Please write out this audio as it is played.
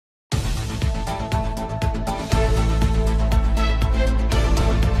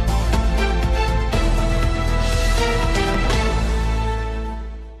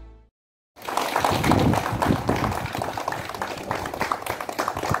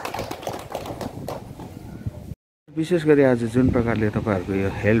विशेष गरी आज जुन प्रकारले तपाईहरुको यो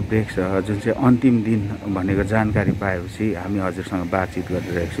हेल्प डेस्क जुन चाहिँ अन्तिम दिन भनेको जानकारी पाएपछि हामी हजुरसँग बातचित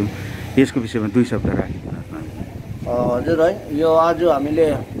गरिरहेका छौं। यसको विषयमा दुई शब्द राखिदिनुहोस् न। हजुर है, यो आज हामीले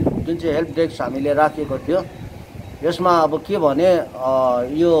जुन चाहिँ हेल्प डेस्क हामीले राखेको थियो यसमा अब के भने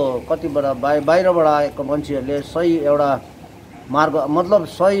यो कतिबाट बाहिरबाट आएको मान्छेहरूले सही एउटा मार्ग मतलब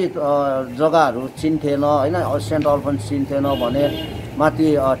सही जग्गाहरू चिन्थेन हैन, सेन्ट अल्फन्स चिन्थेन भने माथि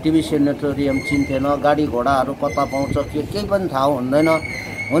टिभी सेनेटोरियम चिन्थेन, गाडी घोडाहरू कता पाउँछ के केही पनि थाहा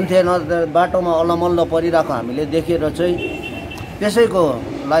हुन्थेन। बाटोमा अलमल्ल परिरहेको हामीले देखेर चाहिँ त्यसैको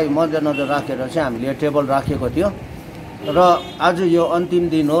लाई मध्यनजर राखेर चाहिँ हामीले टेबल राखेको थियो। र आज यो अन्तिम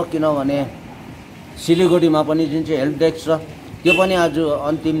दिन हो, किनभने सिलिगुडीमा पनि जुन चाहिँ हेल्प डेस्क छ त्यो पनि आज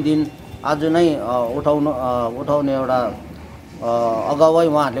अन्तिम दिन आज नै उठाउने एउटा अगावै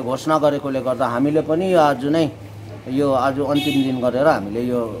उहाँहरूले घोषणा गरेकोले गर्दा हामीले पनि आज नै यो आज अन्तिम दिन गरेर हामीले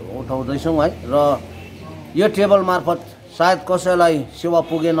यो उठाउँदैछौँ है। र यो टेबल मार्फत सायद कसैलाई सेवा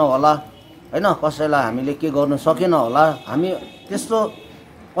पुगेन होला हैन, कसैलाई हामीले के गर्न सकेन होला, हामी त्यस्तो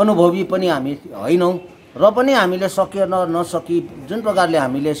अनुभवी पनि हामी होइनौँ र पनि हामीले सकेन नसकी जुन प्रकारले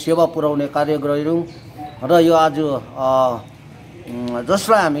हामीले सेवा पुर्याउने कार्य गऱ्यौँ र यो आज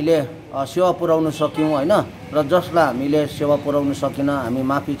जसलाई हामीले सेवा पुर्याउन सक्यौँ हैन र जसलाई हामीले सेवा पुर्याउन सकेन हामी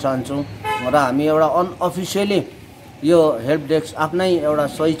माफी चाहन्छौँ। र हामी एउटा अनअफिसियली यो हेल्प डेस्क आफ्नै एउटा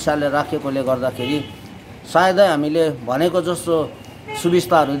स्वेच्छाले राखेकोले गर्दाखेरि सायदै हामीले भनेको जस्तो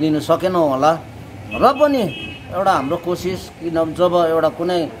सुविस्ताहरू दिन सकेनौँ होला र पनि एउटा हाम्रो कोसिस, किन जब एउटा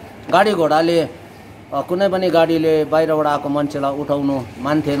कुनै गाडी घोडाले कुनै पनि गाडीले बाहिरबाट आएको मान्छेलाई उठाउनु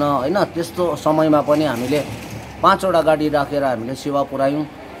मान्थेन हैन, त्यस्तो समयमा पनि हामीले 5 वटा गाडी राखेर हामीले सेवा पुर्यायौँ।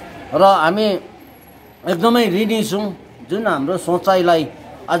 र हामी एकदमै ऋणी छौँ जुन हाम्रो सोचाइलाई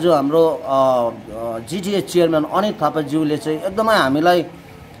आज हाम्रो जिटिए चेयरम्यान अनित थापाज्यूले चाहिँ एकदमै हामीलाई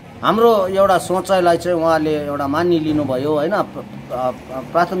हाम्रो एउटा सोचाइलाई चाहिँ उहाँले एउटा मानिलिनुभयो हैन,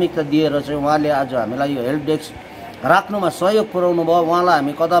 प्राथमिकता दिएर चाहिँ उहाँले आज हामीलाई यो हेल्प डेस्क राख्नुमा सहयोग पुर्याउनु भयो। उहाँलाई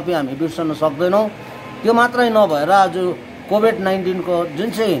हामी कदापि हामी बिर्सन सक्दैनौँ। त्यो मात्रै नभएर आज कोभिड-19 को जुन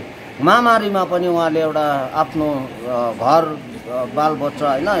चाहिँ महामारीमा पनि उहाँले एउटा आफ्नो घर बालबच्चा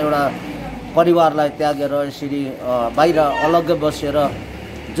हैन एउटा परिवारलाई त्यागेर यसरी बाहिर अलग्गै बसेर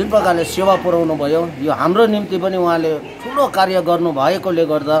जुन प्रकारले सेवा पुर्याउनु भयो, यो हाम्रो निम्ति पनि उहाँले ठुलो कार्य गर्नु भएकोले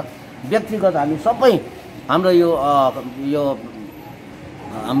गर्दा व्यक्तिगत हामी सबै हाम्रो यो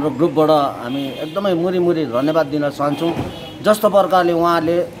हाम्रो ग्रुपबाट हामी एकदमै मुरी धन्यवाद दिन चाहन्छौँ। जस्तो प्रकारले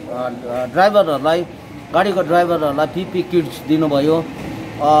उहाँले ड्राइभरहरूलाई, गाडीको ड्राइभरहरूलाई पिपी किट्स दिनुभयो,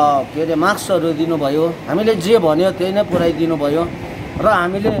 के अरे मास्कहरू दिनुभयो, हामीले जे भन्यो त्यही नै पुऱ्याइदिनु भयो। र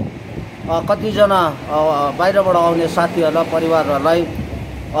हामीले कतिजना बाहिरबाट आउने साथीहरूलाई, परिवारहरूलाई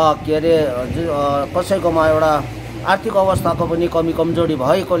के अरे कसैकोमा एउटा आर्थिक अवस्थाको पनि कमी कमजोरी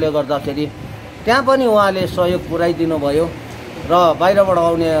भएकोले गर्दाखेरि त्यहाँ पनि उहाँले सहयोग पुऱ्याइदिनु भयो। र बाहिरबाट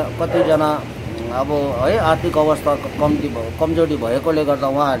आउने कतिजना अब है आर्थिक अवस्था कमजोरी भएकोले गर्दा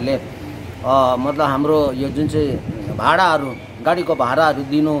उहाँहरूले मतलब हाम्रो यो जुन चाहिँ भाडाहरू, गाडीको भाडाहरू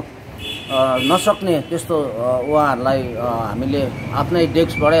दिनु नसक्ने त्यस्तो उहाँहरूलाई हामीले आफ्नै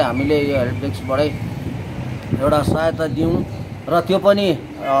डेस्कबाटै हामीले यो हेल्प डेस्कबाटै एउटा सहायता दियौँ। र त्यो पनि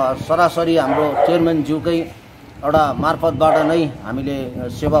सरासरी हाम्रो चेयरम्यानज्यूकै एउटा मार्फतबाट नै हामीले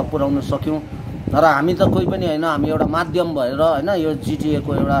सेवा पुर्याउन सक्यौँ। र हामी त कोही पनि होइन, हामी एउटा माध्यम भएर हैन, यो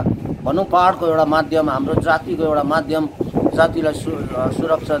जिटिएको एउटा भनौँ पहाडको एउटा माध्यम, हाम्रो जातिको एउटा माध्यम, जातिलाई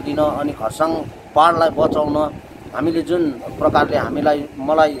सुरक्षा दिन अनि खरसाङ पहाडलाई बचाउन हामीले जुन प्रकारले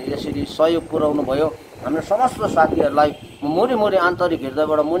मलाई यसरी सहयोग पुर्याउनु भयो, हाम्रो समस्त साथीहरूलाई म मुरी आन्तरिक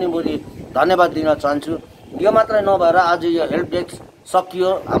हृदयबाट मुरी धन्यवाद दिन चाहन्छु। यो मात्रै नभएर आज यो हेल्प डेस्क सकियो,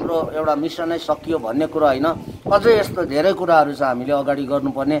 हाम्रो एउटा मिसनै सकियो भन्ने कुरा होइन, अझै यस्तो धेरै कुराहरू छ हामीले अगाडि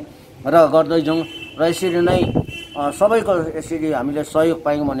गर्नुपर्ने र गर्दैछौँ। र यसरी नै सबैको यसरी हामीले सहयोग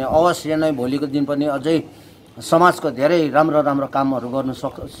पायौँ भने अवश्य नै भोलिको दिन पनि अझै समाजको धेरै राम्रो कामहरू गर्न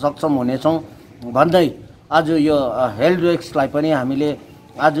सक्षम हुनेछौँ भन्दै आज यो हेल्प डेस्कलाई पनि हामीले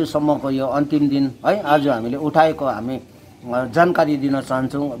आजसम्मको यो अन्तिम दिन है आज हामीले उठाएको हामी जानकारी दिन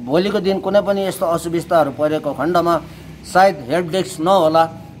चाहन्छौँ। भोलिको दिन कुनै पनि यस्तो असुविस्ताहरू परेको खण्डमा सायद हेल्प डेस्क नहोला,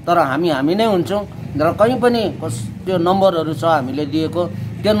 तर हामी नै हुन्छौँ। र कहीँ पनि त्यो नम्बरहरू छ हामीले दिएको,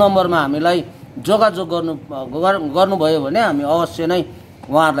 त्यो नम्बरमा हामीलाई जोगाजोग गर्नुभयो भने हामी अवश्य नै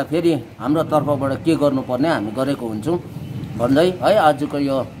उहाँहरूलाई फेरि हाम्रो तर्फबाट के गर्नुपर्ने हामी गरेको हुन्छौँ भन्दै है आजको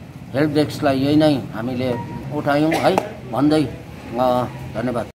यो हेल्प डेस्कलाई यही नै हामीले उठायौँ है भन्दै धन्यवाद।